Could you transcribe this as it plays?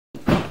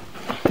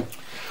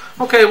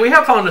Okay, we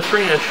have found a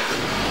 3-inch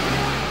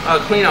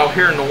clean out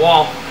here in the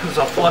wall. This is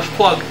a flush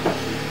plug.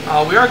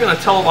 We are going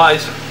to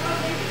televise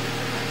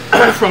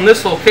from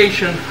this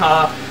location.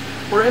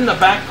 We're in the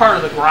back part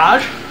of the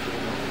garage.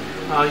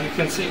 You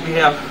can see we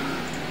have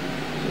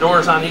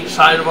doors on each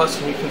side of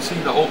us, and you can see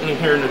the opening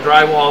here in the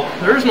drywall.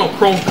 There is no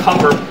chrome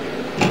cover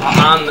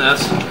on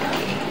this.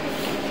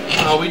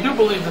 We do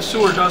believe the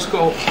sewer does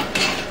go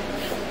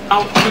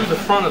out to the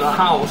front of the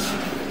house.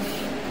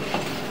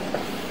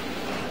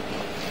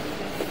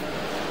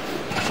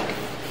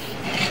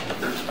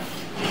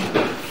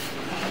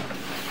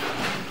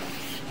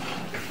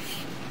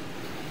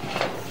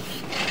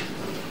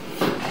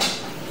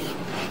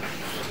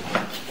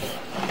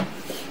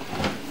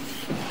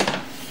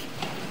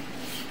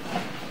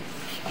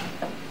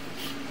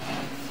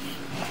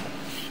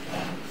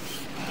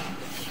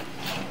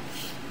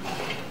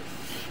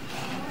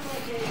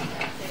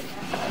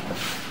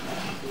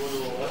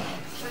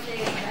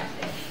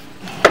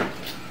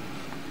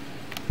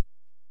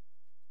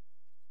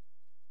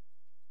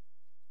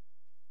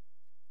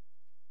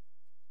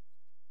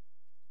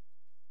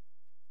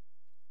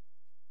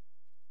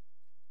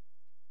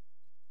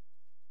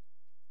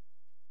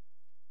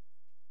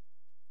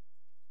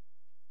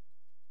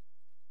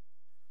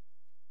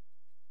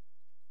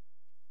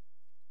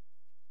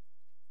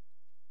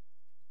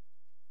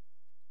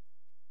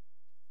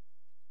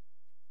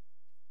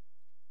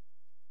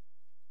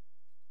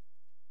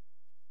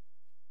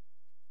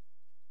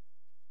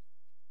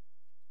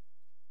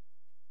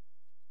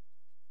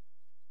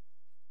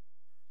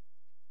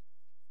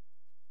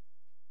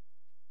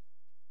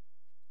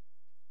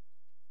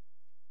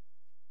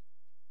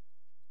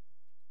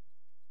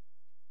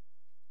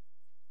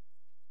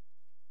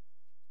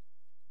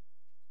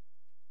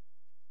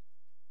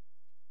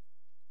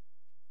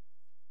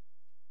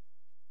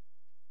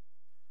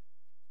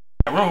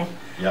 Room.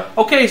 Yep.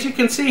 Okay, as you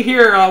can see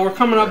here, we're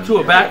coming up to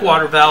a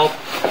backwater valve.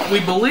 We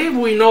believe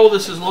we know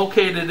this is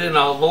located in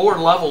a lower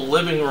level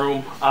living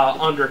room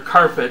under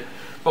carpet,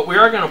 but we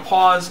are going to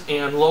pause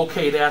and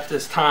locate at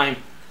this time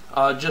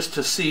just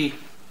to see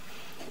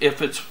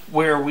if it's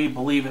where we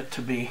believe it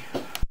to be.